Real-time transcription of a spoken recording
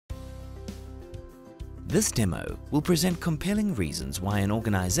This demo will present compelling reasons why an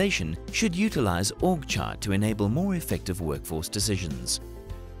organization should utilize OrgChart to enable more effective workforce decisions.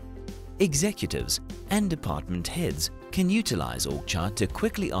 Executives and department heads can utilize OrgChart to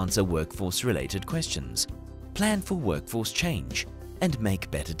quickly answer workforce-related questions, plan for workforce change, and make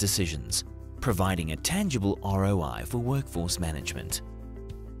better decisions, providing a tangible ROI for workforce management.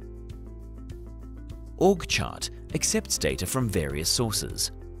 OrgChart accepts data from various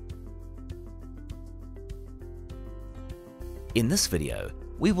sources. In this video,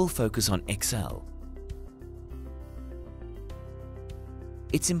 we will focus on Excel.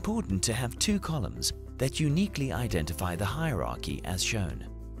 It's important to have two columns that uniquely identify the hierarchy as shown.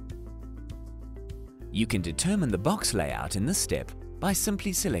 You can determine the box layout in this step by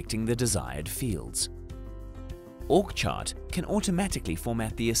simply selecting the desired fields. OrgChart can automatically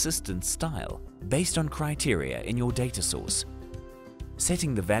format the assistant style based on criteria in your data source.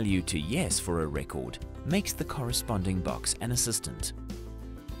 Setting the value to yes for a record makes the corresponding box an assistant.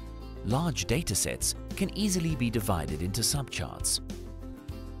 Large datasets can easily be divided into subcharts.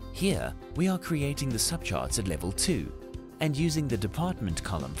 Here, we are creating the subcharts at level 2 and using the department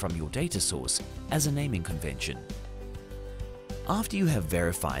column from your data source as a naming convention. After you have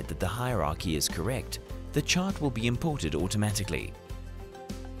verified that the hierarchy is correct, the chart will be imported automatically.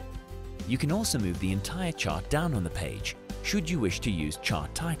 You can also move the entire chart down on the page should you wish to use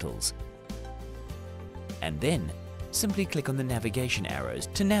chart titles. And then, simply click on the navigation arrows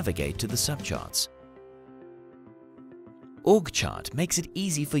to navigate to the subcharts. OrgChart makes it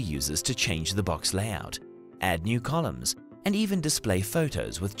easy for users to change the box layout, add new columns, and even display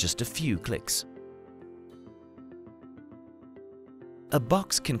photos with just a few clicks. A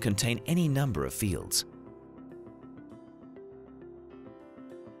box can contain any number of fields.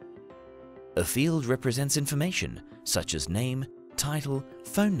 A field represents information such as name, title,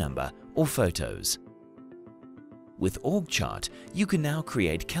 phone number, or photos. With OrgChart, you can now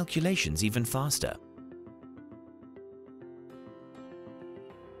create calculations even faster.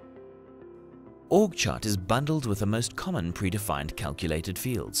 OrgChart is bundled with the most common predefined calculated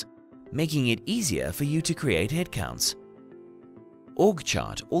fields, making it easier for you to create headcounts.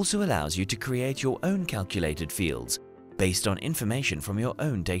 OrgChart also allows you to create your own calculated fields based on information from your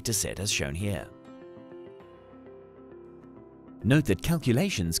own dataset as shown here. Note that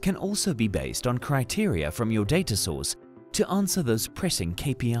calculations can also be based on criteria from your data source to answer those pressing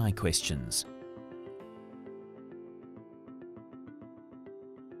KPI questions.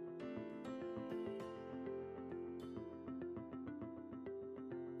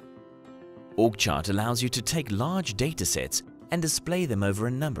 OrgChart allows you to take large datasets and display them over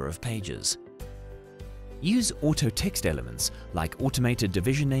a number of pages. Use auto text elements like automated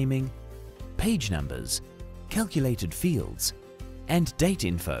division naming, page numbers, calculated fields, and date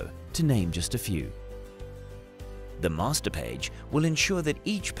info to name just a few. The master page will ensure that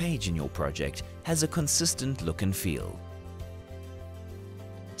each page in your project has a consistent look and feel.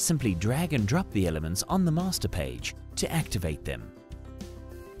 Simply drag and drop the elements on the master page to activate them.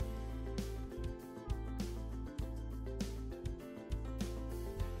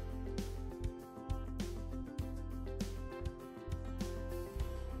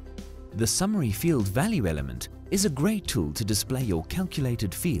 The Summary Field Value element is a great tool to display your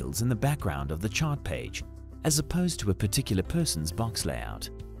calculated fields in the background of the chart page, as opposed to a particular person's box layout.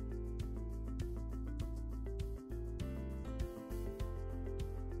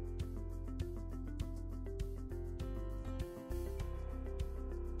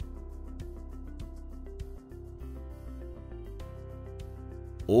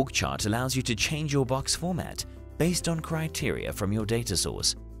 OrgChart allows you to change your box format based on criteria from your data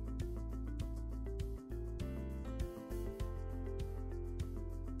source.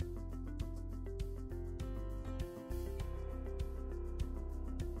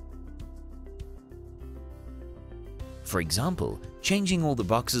 For example, changing all the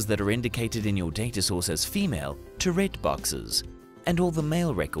boxes that are indicated in your data source as female to red boxes, and all the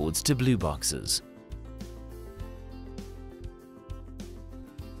male records to blue boxes.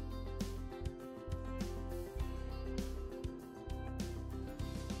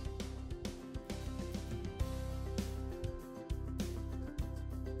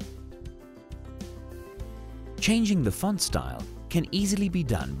 Changing the font style can easily be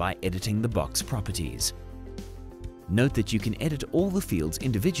done by editing the box properties. Note that you can edit all the fields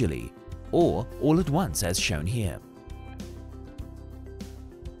individually or all at once as shown here.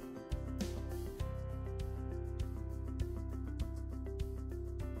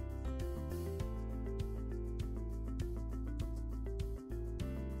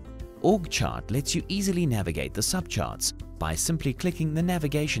 OrgChart lets you easily navigate the subcharts by simply clicking the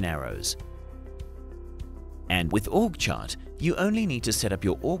navigation arrows. And with OrgChart, you only need to set up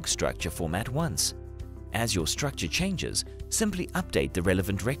your org structure format once. As your structure changes, simply update the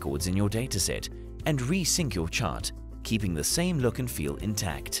relevant records in your dataset and resync your chart, keeping the same look and feel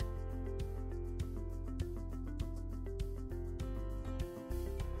intact.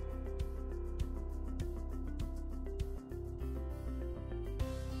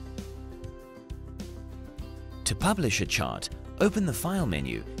 To publish a chart, open the File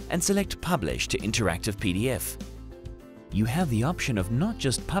menu and select Publish to Interactive PDF. You have the option of not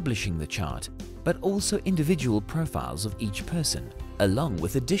just publishing the chart, but also individual profiles of each person, along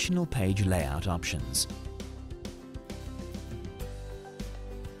with additional page layout options.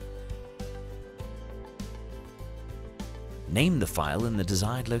 Name the file in the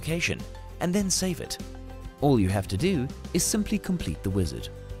desired location and then save it. All you have to do is simply complete the wizard.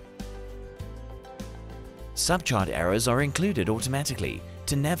 Subchart errors are included automatically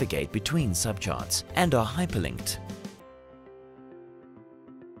to navigate between subcharts and are hyperlinked.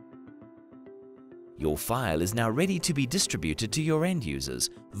 Your file is now ready to be distributed to your end users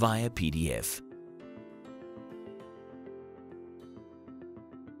via PDF.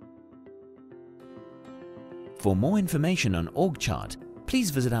 For more information on OrgChart, please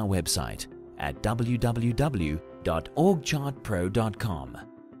visit our website at www.orgchartpro.com.